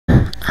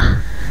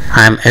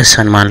I am S.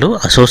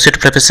 Hanmanlu, Associate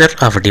Professor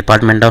of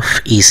Department of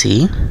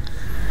ECE.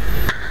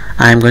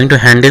 I am going to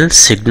handle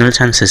signals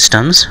and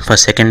systems for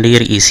second year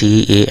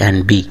ECE A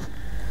and B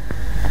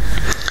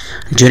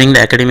during the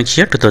academic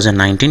year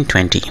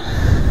 2019-20.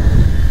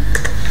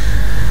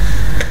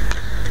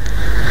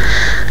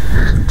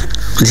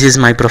 This is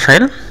my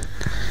profile.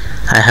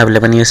 I have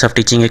 11 years of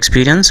teaching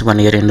experience, 1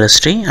 year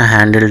industry. I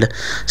handled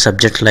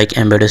subjects like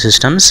embedded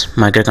systems,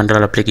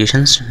 microcontroller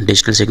applications,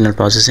 digital signal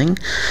processing,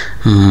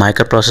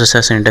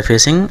 microprocessors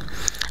interfacing,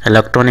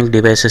 electronic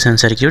devices and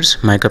circuits,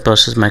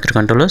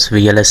 microcontrollers,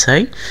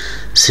 VLSI,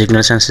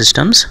 signals and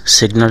systems,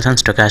 signals and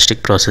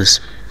stochastic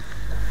process.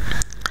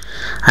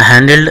 I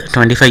handled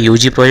 25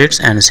 UG projects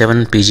and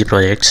 7 PG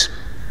projects.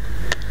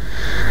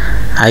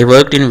 I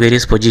worked in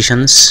various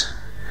positions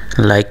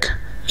like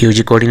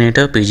UG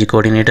coordinator, PG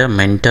coordinator,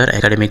 mentor,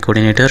 academic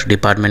coordinator,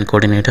 department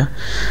coordinator,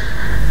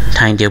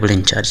 timetable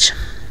in charge.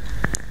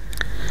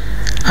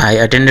 I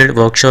attended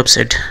workshops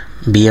at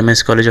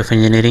BMS College of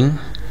Engineering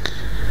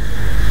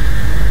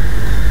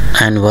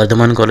and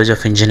Vardhaman College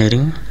of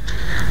Engineering.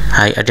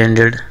 I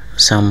attended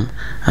some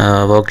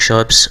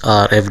workshops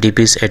or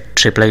FDPs at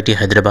IIIT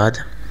Hyderabad,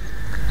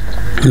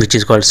 which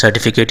is called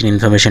Certificate in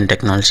Information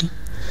Technology.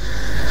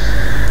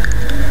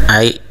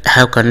 I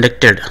have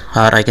conducted,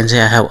 or I can say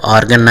I have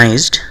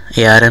organized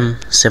ARM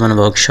 7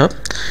 workshop,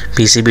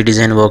 PCB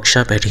design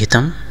workshop at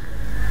Hitham.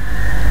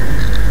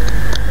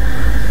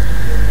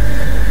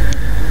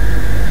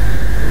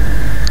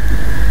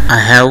 I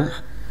have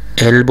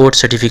L board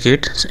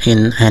certificate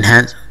in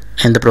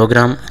the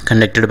program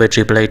conducted by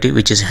IIIT,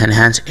 which is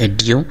Enhanced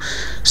Edu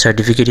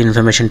Certificate in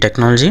Information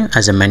Technology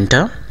as a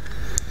mentor.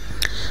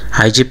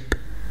 IGIP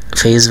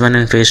Phase 1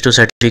 and Phase 2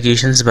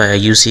 certifications by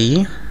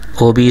IUCE,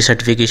 OBE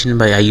certification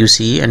by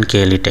IUCE and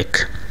KLE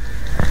Tech.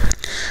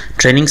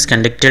 Trainings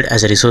conducted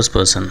as a resource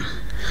person.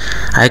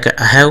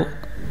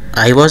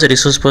 I was a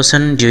resource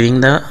person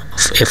during the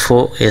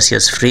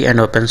FOSS Free and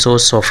Open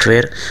Source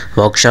Software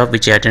workshop,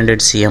 which I attended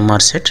CMR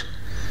set.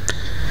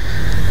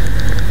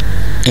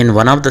 In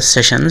one of the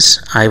sessions,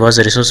 I was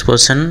a resource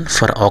person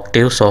for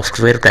Octave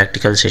software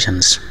practical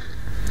sessions.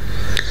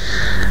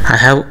 I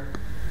have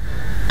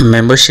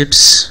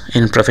memberships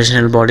in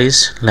professional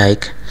bodies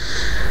like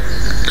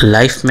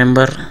life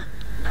member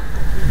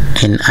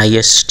in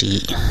IST.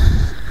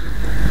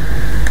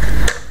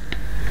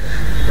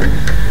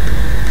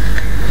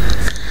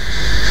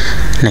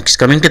 Next,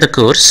 coming to the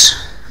course,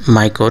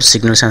 my course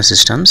Signals and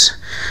Systems.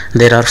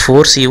 There are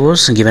 4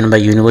 COs given by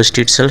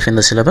university itself in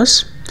the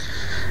syllabus.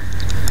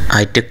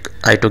 I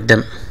took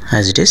them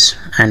as it is,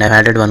 and I've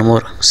added one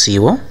more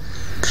CO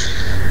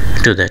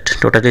to that.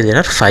 Totally there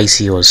are 5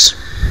 COs.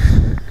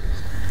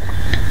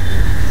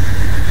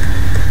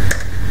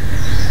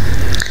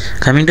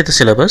 Coming to the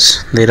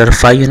syllabus, there are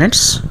 5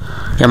 units.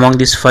 Among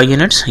these 5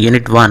 units,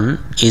 Unit 1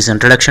 is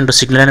Introduction to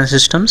Signal and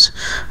Systems.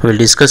 We will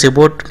discuss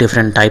about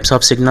different types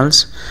of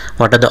signals,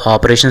 what are the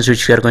operations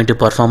which we are going to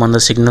perform on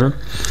the signal.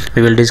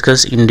 We will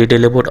discuss in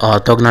detail about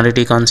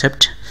orthogonality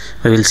concept.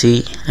 We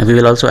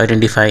will also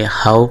identify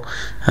how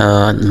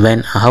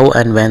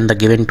and when the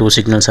given 2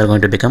 signals are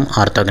going to become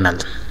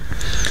orthogonal.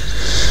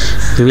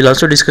 We will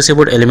also discuss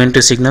about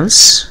elementary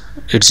signals,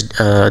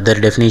 their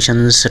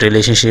definitions,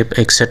 relationship,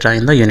 etc.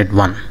 in the Unit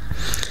 1.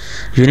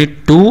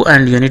 Unit 2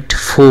 and Unit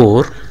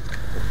 4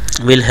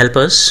 will help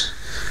us,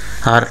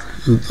 or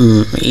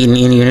in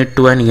Unit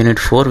 2 and Unit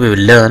 4 we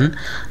will learn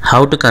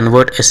how to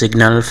convert a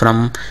signal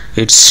from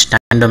its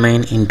time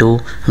domain into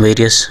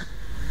various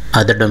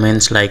other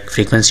domains like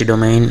frequency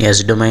domain,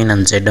 S domain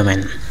and Z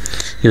domain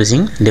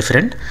using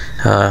different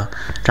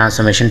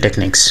transformation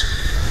techniques.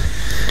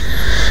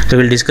 We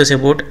will discuss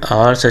about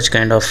all such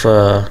kind of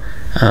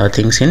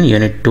things in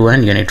Unit 2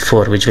 and Unit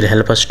 4, which will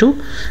help us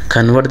to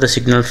convert the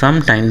signal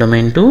from time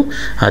domain to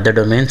other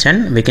domains,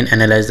 and we can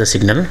analyze the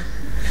signal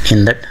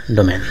in that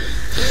domain.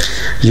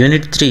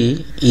 Unit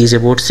 3 is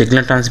about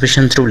signal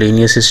transmission through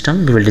linear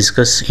system. We will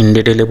discuss in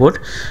detail about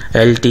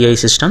LTI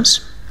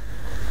systems,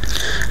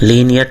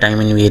 linear time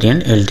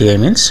invariant LTI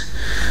means.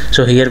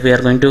 So here we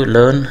are going to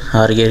learn,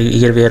 or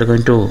here we are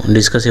going to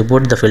discuss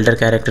about the filter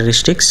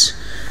characteristics,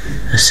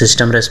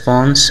 system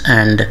response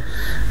and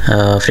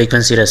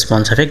frequency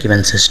response of a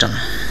given system.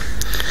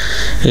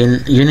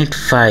 In Unit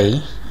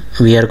 5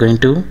 we are going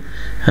to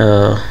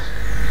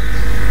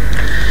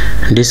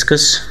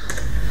discuss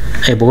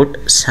about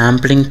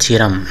sampling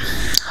theorem,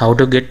 how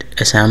to get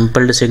a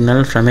sampled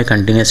signal from a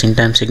continuous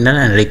in-time signal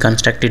and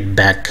reconstruct it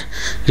back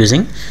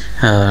using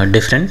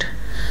different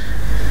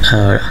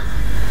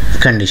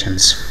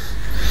conditions.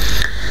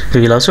 We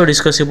will also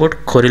discuss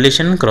about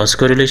correlation, cross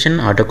correlation,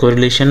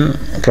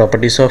 autocorrelation,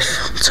 properties of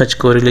such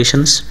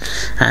correlations,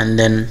 and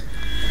then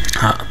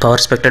power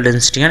spectral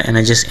density and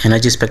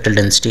energy spectral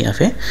density of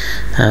a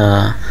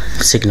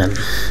signal.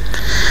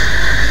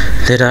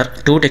 There are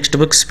 2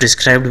 textbooks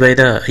prescribed by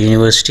the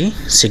university: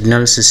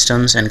 Signal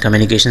Systems and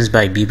Communications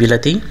by B.B.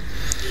 Lathi,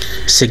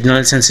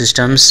 Signals and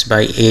Systems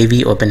by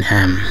A.V.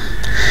 Oppenham.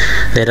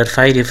 There are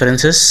 5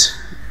 references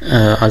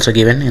also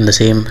given in the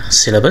same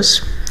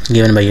syllabus.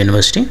 given by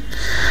university.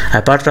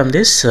 Apart from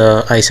this,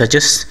 I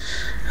suggest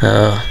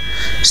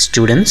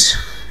students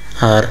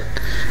or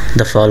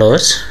the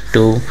followers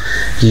to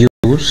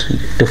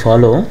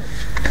follow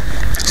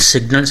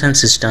Signals and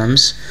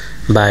Systems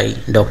by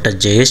Dr.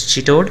 J.S.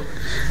 Chitode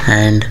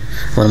and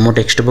one more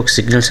textbook,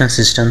 Signals and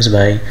Systems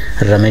by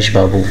Ramesh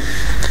Babu.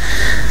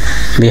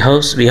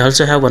 We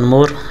also have one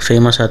more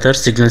famous author,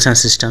 Signals and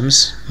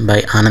Systems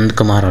by Anand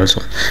Kumar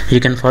also. You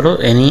can follow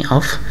any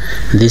of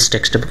these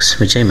textbooks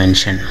which I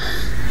mentioned.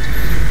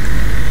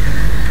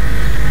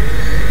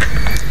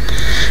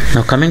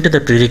 Now coming to the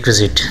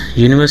prerequisite,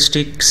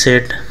 university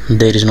said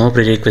there is no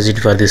prerequisite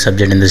for this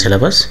subject in the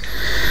syllabus,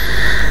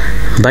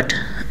 but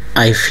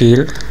I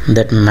feel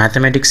that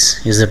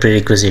mathematics is a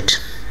prerequisite.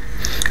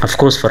 Of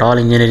course, for all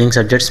engineering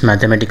subjects,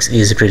 mathematics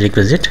is a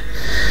prerequisite,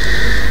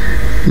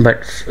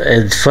 but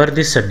for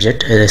this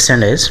subject, as I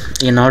said, is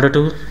in order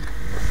to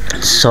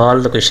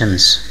solve the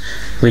questions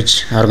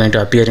which are going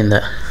to appear in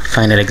the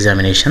final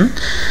examination,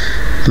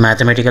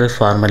 mathematical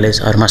formulas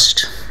are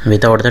must.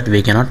 Without that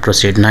we cannot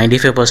proceed.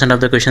 95%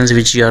 of the questions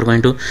which you are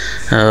going to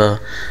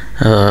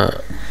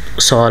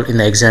solve in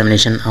the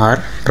examination are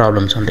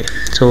problems only.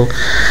 So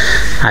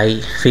I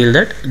feel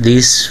that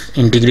these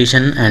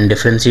integration and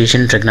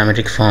differentiation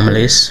trigonometric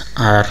formulas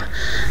are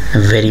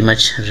very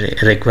much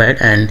required,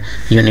 and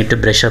you need to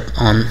brush up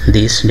on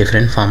these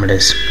different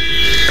formulas.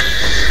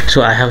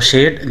 So I have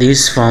shared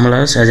these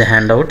formulas as a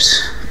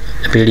handouts,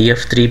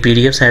 PDF, 3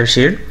 PDFs I have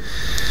shared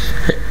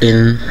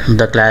in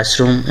the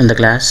classroom, in the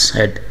class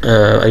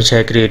which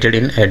I created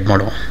in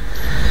Edmodo.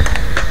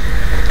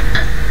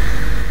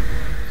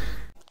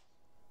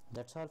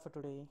 That's all for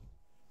today.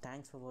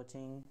 Thanks for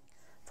watching.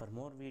 For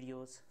more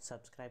videos,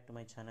 subscribe to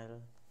my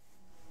channel.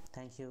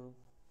 Thank you.